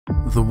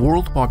The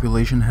world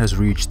population has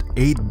reached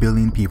 8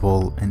 billion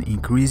people and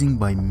increasing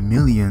by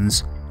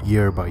millions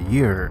year by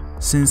year.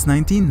 Since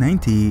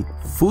 1990,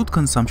 food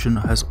consumption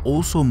has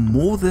also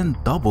more than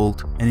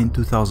doubled, and in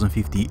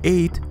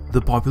 2058, the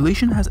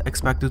population has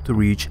expected to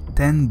reach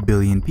 10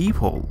 billion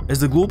people. As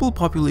the global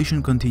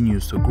population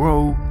continues to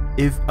grow,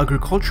 if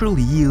agricultural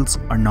yields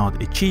are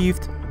not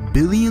achieved,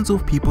 billions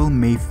of people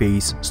may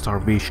face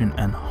starvation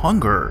and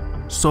hunger.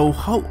 So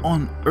how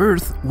on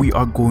earth we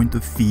are going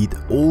to feed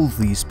all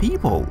these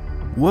people?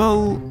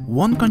 Well,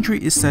 one country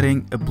is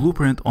setting a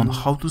blueprint on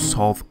how to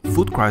solve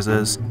food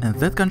crisis, and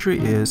that country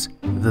is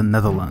the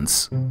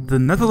Netherlands. The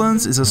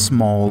Netherlands is a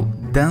small,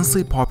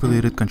 densely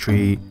populated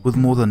country with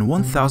more than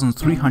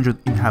 1,300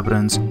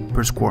 inhabitants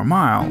per square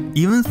mile.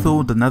 Even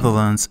though the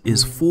Netherlands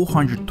is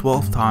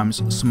 412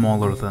 times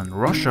smaller than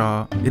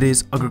Russia,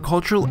 its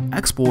agricultural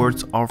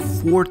exports are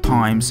 4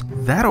 times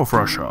that of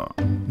Russia.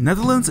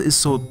 Netherlands is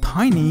so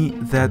tiny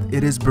that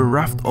it is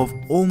bereft of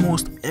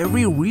almost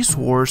every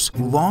resource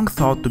long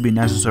thought to be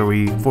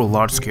necessary for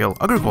large-scale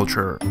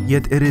agriculture.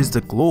 Yet it is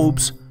the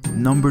globe's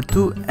number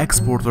 2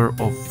 exporter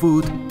of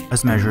food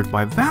as measured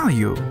by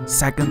value,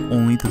 second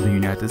only to the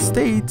United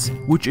States,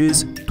 which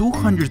is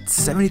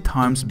 270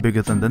 times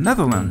bigger than the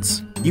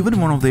Netherlands. Even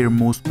one of their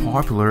most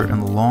popular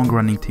and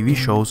long-running TV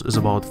shows is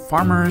about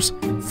farmers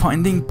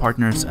finding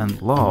partners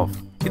and love.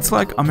 It's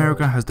like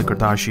America has the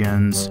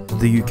Kardashians,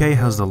 the UK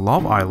has the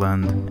Love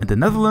Island, and the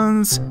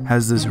Netherlands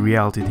has this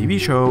reality TV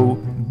show,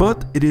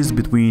 but it is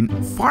between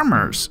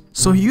farmers.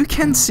 So you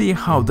can see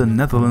how the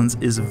Netherlands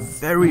is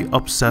very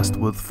obsessed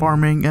with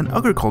farming and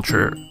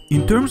agriculture.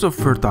 In terms of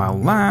fertile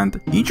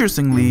land,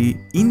 interestingly,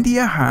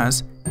 India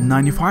has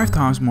 95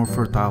 times more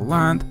fertile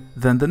land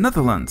than the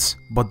Netherlands,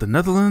 but the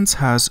Netherlands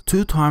has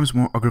 2 times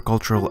more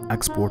agricultural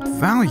export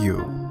value.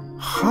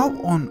 How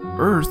on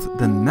earth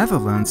the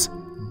Netherlands,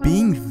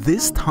 being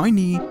this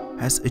tiny,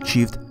 has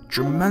achieved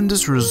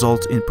tremendous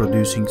results in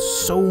producing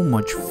so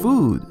much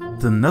food?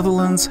 The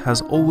Netherlands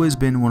has always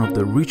been one of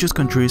the richest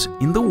countries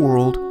in the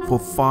world for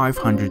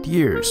 500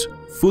 years.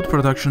 Food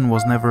production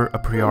was never a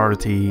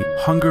priority,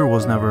 hunger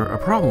was never a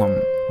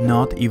problem,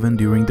 not even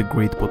during the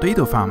Great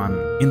Potato Famine.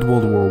 In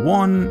World War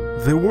I,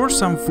 there were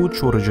some food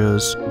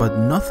shortages, but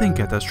nothing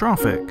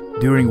catastrophic.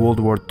 During World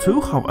War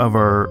II,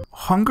 however,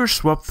 hunger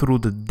swept through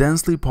the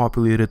densely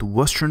populated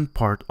western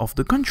part of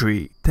the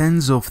country.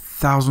 Tens of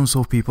thousands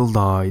of people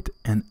died,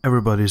 and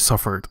everybody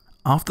suffered.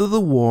 After the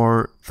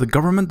war, the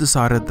government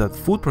decided that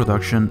food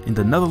production in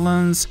the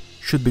Netherlands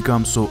should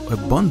become so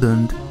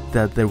abundant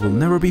that there will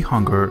never be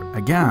hunger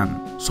again.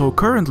 So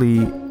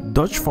currently,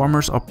 Dutch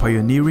farmers are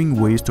pioneering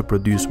ways to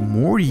produce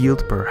more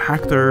yield per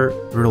hectare,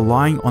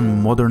 relying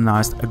on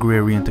modernized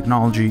agrarian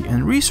technology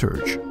and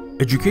research.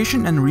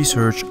 Education and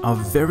research are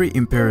very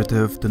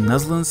imperative to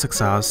Netherlands'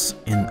 success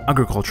in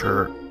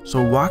agriculture. So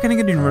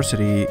Wageningen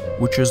University,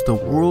 which is the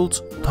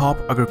world's top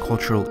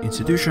agricultural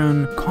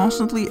institution,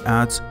 constantly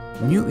adds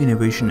new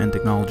innovation and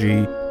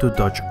technology to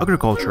Dutch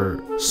agriculture.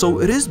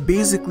 So it is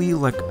basically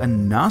like a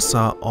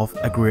NASA of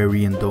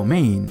agrarian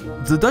domain.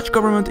 The Dutch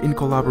government, in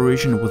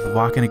collaboration with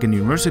Wageningen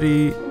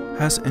University,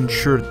 has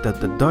ensured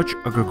that the Dutch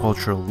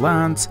agricultural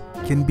lands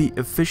can be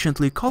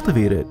efficiently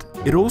cultivated.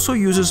 It also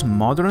uses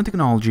modern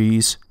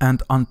technologies,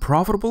 and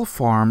unprofitable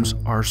farms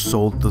are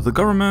sold to the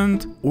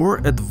government or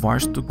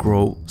advised to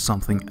grow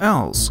something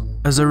else.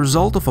 As a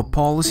result of a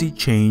policy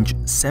change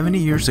 70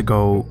 years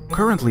ago,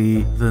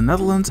 currently the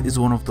Netherlands is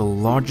one of the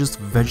largest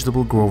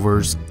vegetable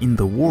growers in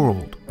the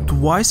world.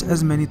 Twice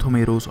as many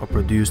tomatoes are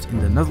produced in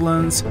the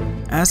Netherlands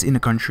as in a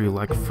country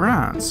like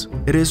France.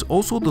 It is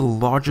also the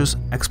largest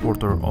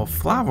exporter of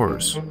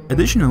flowers.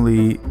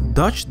 Additionally,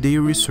 Dutch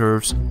dairy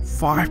serves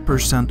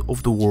 5%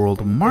 of the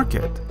world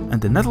market,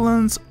 and the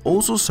Netherlands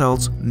also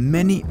sells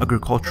many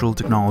agricultural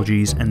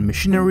technologies and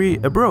machinery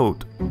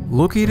abroad.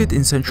 Located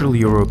in Central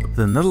Europe,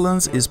 the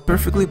Netherlands is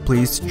perfectly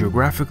placed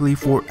geographically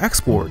for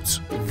exports.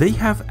 They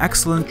have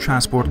excellent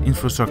transport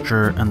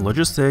infrastructure and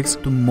logistics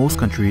to most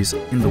countries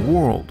in the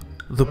world.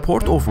 The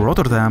port of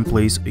Rotterdam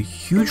plays a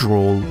huge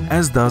role,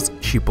 as does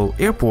Schiphol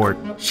Airport.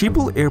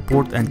 Schiphol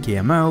Airport and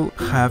KML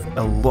have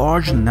a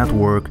large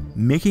network,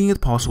 making it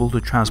possible to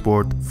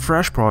transport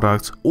fresh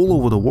products all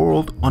over the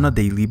world on a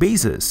daily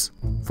basis.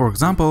 For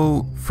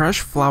example, fresh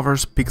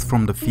flowers picked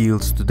from the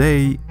fields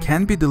today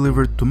can be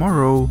delivered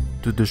tomorrow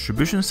to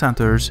distribution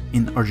centers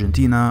in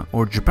Argentina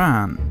or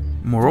Japan.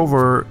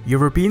 Moreover,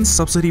 European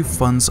subsidy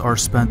funds are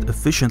spent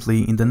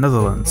efficiently in the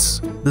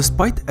Netherlands.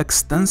 Despite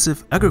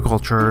extensive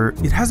agriculture,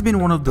 it has been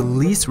one of the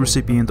least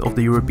recipient of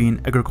the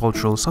European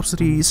agricultural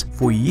subsidies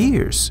for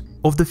years.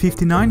 Of the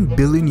 59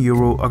 billion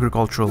euro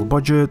agricultural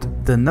budget,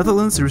 the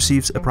Netherlands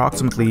receives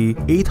approximately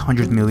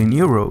 800 million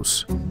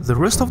euros. The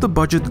rest of the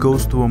budget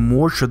goes to a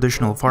more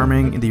traditional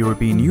farming in the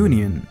European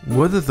Union,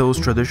 whether those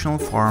traditional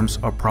farms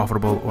are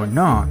profitable or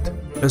not.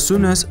 As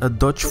soon as a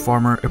Dutch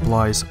farmer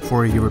applies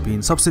for a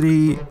European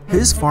subsidy,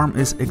 his farm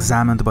is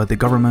examined by the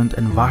government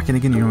and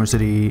Wageningen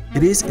University.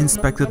 It is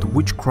inspected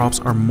which crops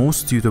are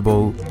most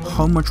suitable,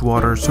 how much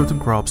water certain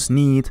crops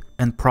need,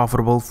 and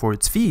profitable for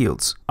its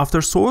fields.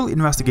 After soil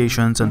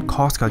investigations and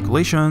cost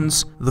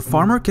calculations, the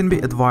farmer can be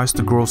advised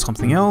to grow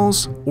something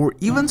else or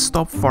even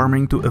stop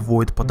farming to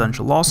avoid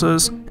potential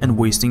losses and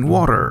wasting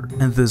water.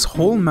 And this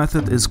whole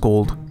method is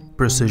called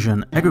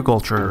precision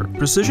agriculture.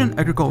 Precision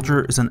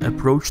agriculture is an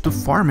approach to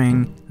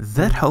farming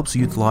that helps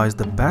utilize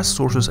the best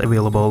sources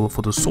available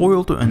for the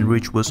soil to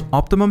enrich with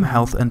optimum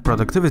health and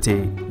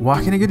productivity.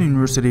 Wageningen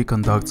University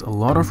conducts a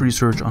lot of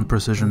research on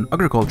precision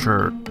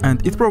agriculture,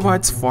 and it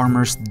provides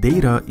farmers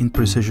data in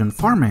precision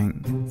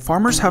farming.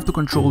 Farmers have to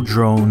control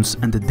drones,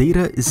 and the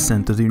data is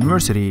sent to the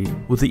university.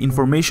 With the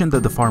information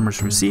that the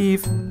farmers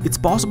receive, it's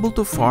possible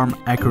to farm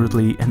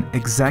accurately and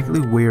exactly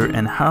where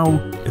and how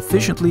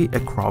efficiently a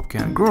crop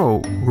can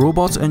grow.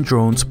 Robots and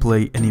drones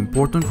play an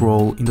important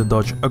role in the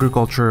Dutch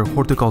agriculture,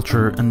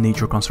 horticulture, and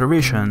nature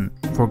conservation.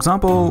 For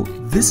example,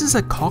 this is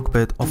a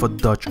cockpit of a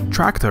Dutch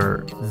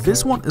tractor.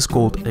 This one is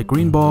called a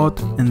greenbot,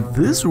 and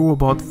this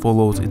robot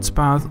follows its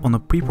path on a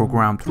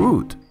pre-programmed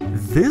route.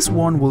 This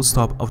one will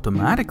stop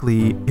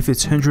automatically if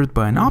it's hindered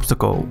by an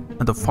obstacle,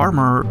 and the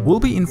farmer will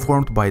be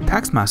informed by a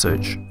text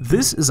message.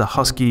 This is a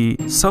husky,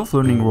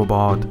 self-learning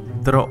robot.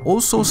 There are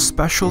also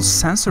special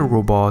sensor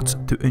robots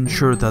to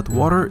ensure that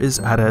water is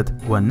added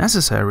when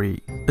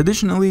necessary.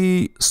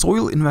 Additionally,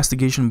 soil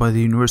investigation by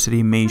the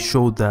university may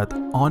show that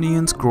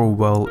onions grow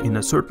well in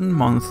a certain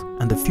month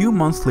and a few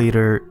months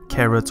later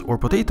carrots or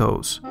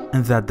potatoes,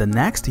 and that the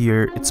next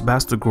year it's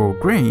best to grow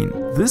grain.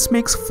 This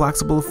makes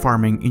flexible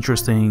farming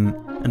interesting,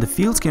 and the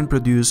fields can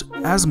produce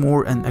as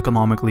more and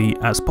economically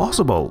as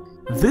possible.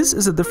 This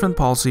is a different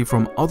policy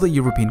from other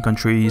European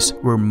countries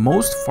where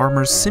most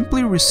farmers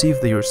simply receive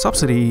their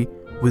subsidy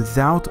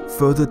without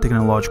further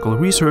technological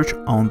research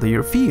on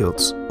their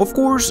fields. Of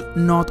course,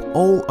 not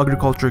all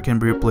agriculture can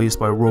be replaced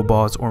by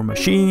robots or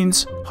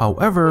machines.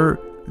 However,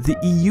 the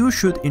EU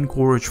should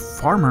encourage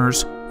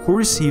farmers who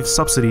receive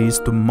subsidies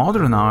to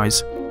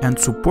modernize and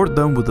support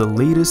them with the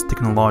latest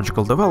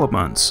technological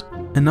developments.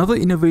 Another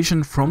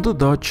innovation from the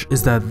Dutch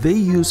is that they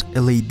use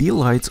LED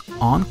lights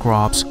on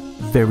crops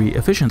very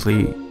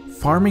efficiently.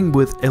 Farming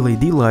with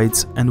LED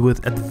lights and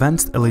with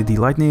advanced LED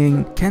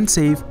lighting can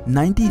save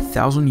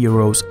 90,000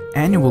 euros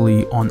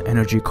annually on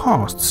energy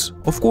costs.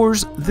 Of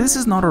course, this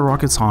is not a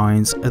rocket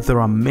science, as there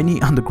are many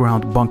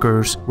underground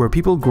bunkers where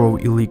people grow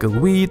illegal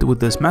weed with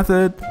this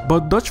method,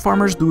 but Dutch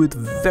farmers do it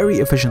very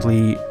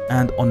efficiently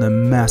and on a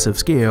massive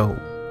scale.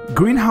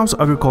 Greenhouse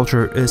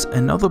agriculture is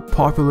another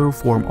popular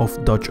form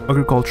of Dutch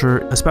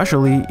agriculture,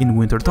 especially in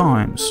winter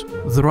times.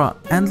 There are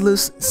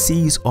endless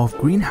seas of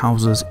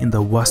greenhouses in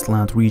the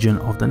Westland region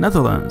of the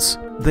Netherlands.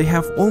 They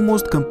have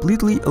almost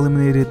completely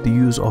eliminated the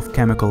use of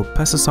chemical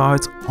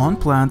pesticides on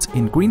plants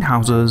in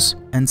greenhouses,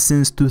 and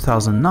since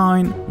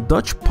 2009,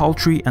 Dutch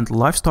poultry and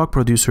livestock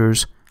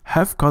producers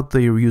have cut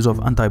their use of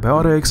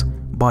antibiotics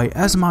by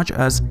as much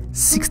as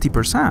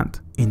 60%.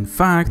 In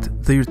fact,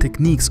 their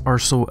techniques are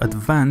so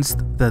advanced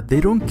that they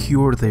don't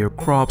cure their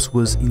crops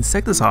with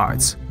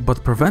insecticides,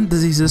 but prevent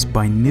diseases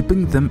by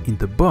nipping them in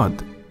the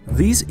bud.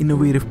 These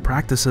innovative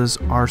practices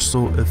are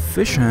so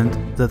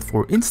efficient that,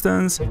 for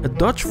instance, a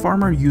Dutch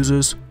farmer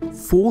uses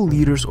 4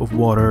 liters of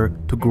water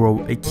to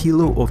grow a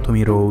kilo of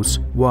tomatoes,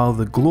 while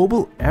the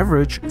global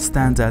average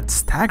stands at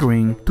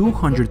staggering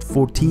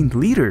 214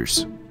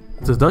 liters.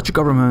 The Dutch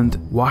government,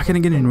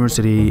 Wageningen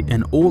University,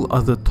 and all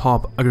other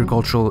top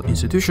agricultural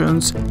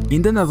institutions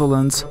in the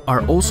Netherlands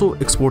are also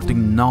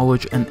exporting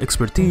knowledge and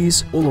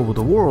expertise all over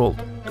the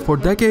world. For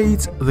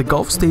decades, the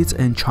Gulf states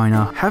and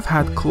China have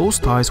had close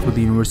ties with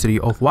the University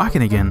of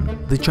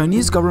Wageningen. The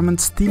Chinese government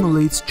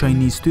stimulates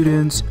Chinese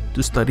students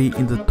to study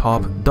in the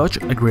top Dutch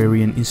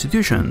agrarian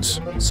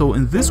institutions. So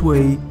in this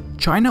way,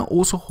 China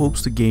also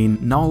hopes to gain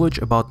knowledge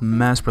about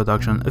mass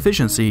production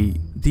efficiency.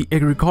 The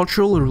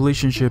agricultural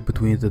relationship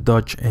between the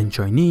Dutch and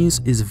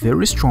Chinese is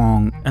very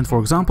strong, and for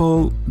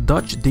example,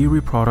 Dutch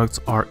dairy products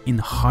are in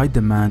high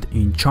demand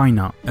in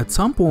China. At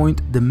some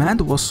point,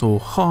 demand was so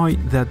high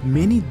that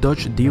many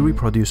Dutch dairy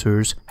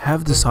producers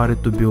have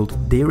decided to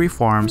build dairy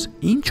farms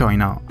in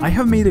China. I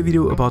have made a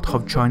video about how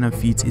China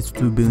feeds its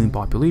 2 billion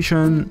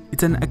population.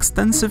 It's an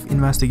extensive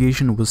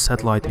investigation with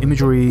satellite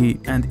imagery,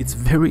 and it's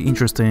very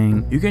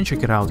interesting. You can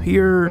check it out here.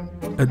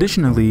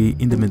 Additionally,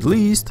 in the Middle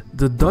East,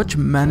 the Dutch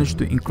managed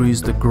to increase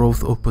the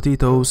growth of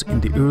potatoes in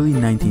the early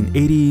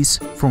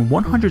 1980s from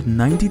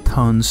 190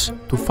 tons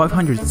to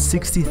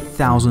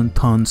 560,000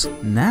 tons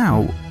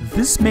now.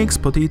 This makes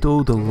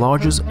potato the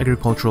largest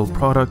agricultural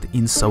product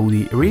in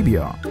Saudi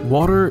Arabia.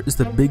 Water is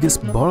the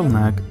biggest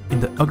bottleneck in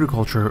the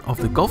agriculture of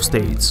the Gulf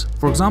states.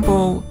 For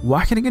example,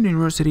 Wageningen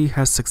University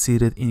has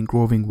succeeded in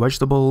growing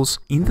vegetables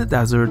in the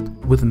desert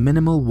with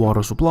minimal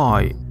water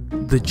supply.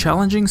 The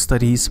challenging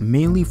studies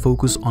mainly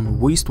focus on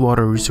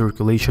wastewater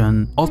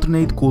recirculation,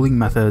 alternate cooling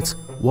methods,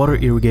 water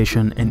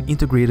irrigation, and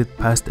integrated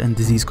pest and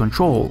disease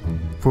control.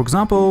 For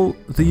example,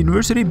 the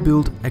university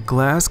built a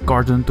glass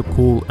garden to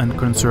cool and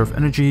conserve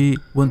energy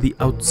when the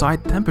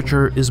outside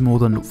temperature is more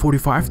than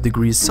 45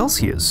 degrees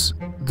Celsius.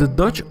 The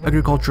Dutch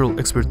agricultural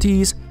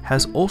expertise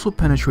has also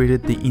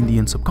penetrated the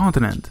Indian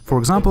subcontinent. For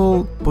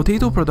example,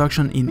 potato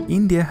production in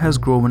India has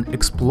grown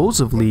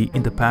explosively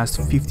in the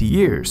past 50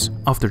 years.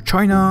 After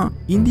China,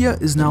 India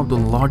is now the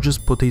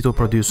largest potato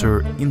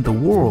producer in the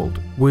world.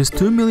 With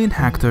 2 million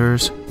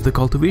hectares, the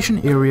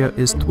cultivation area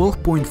is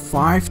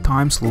 12.5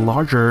 times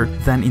larger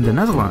than in the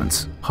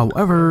Netherlands.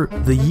 However,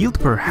 the yield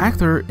per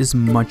hectare is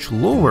much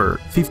lower,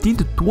 15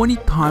 to 20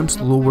 times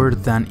lower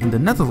than in the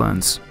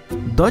Netherlands.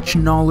 Dutch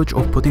knowledge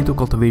of potato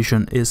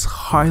cultivation is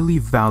highly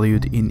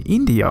valued in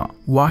India.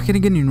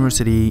 Wageningen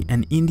University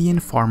and Indian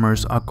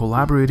farmers are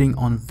collaborating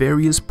on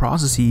various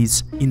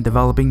processes in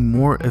developing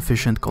more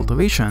efficient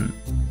cultivation.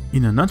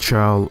 In a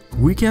nutshell,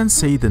 we can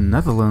say the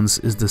Netherlands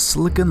is the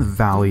Silicon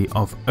Valley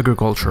of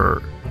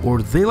agriculture,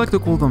 or they like to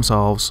call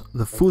themselves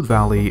the Food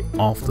Valley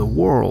of the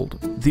world.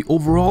 The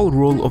overall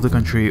role of the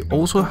country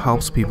also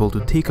helps people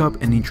to take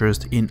up an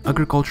interest in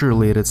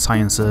agriculture-related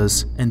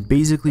sciences and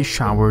basically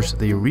showers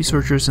their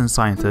researchers and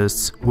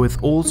scientists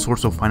with all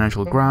sorts of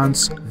financial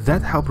grants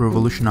that help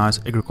revolutionize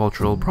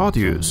agricultural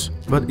produce.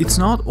 But it's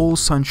not all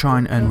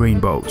sunshine and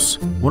rainbows.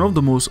 One of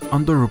the most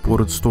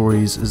underreported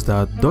stories is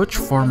that Dutch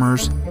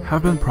farmers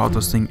have been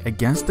protesting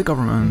against the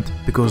government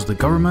because the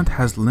government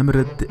has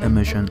limited the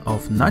emission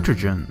of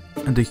nitrogen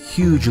and a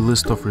huge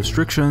list of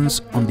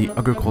restrictions on the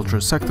agriculture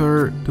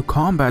sector to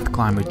combat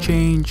climate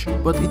change,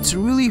 but it's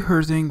really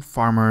hurting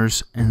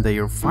farmers and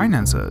their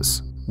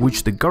finances,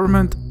 which the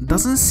government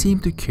doesn't seem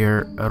to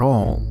care at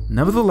all.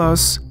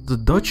 Nevertheless, the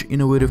Dutch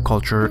innovative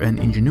culture and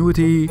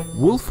ingenuity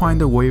will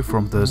find a way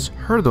from this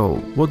hurdle.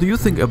 What do you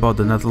think about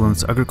the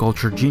Netherlands'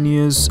 agriculture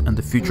genius and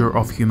the future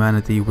of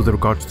humanity with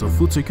regards to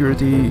food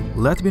security?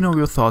 Let me know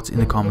your thoughts in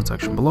the comment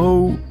section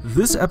below.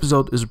 This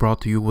episode is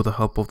brought to you with the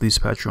help of these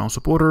Patreon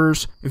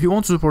supporters. If you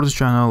want to support this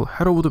channel,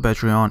 head over to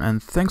Patreon,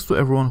 and thanks to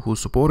everyone who's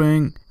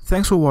supporting.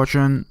 Thanks for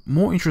watching.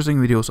 More interesting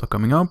videos are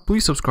coming up.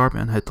 Please subscribe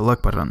and hit the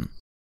like button.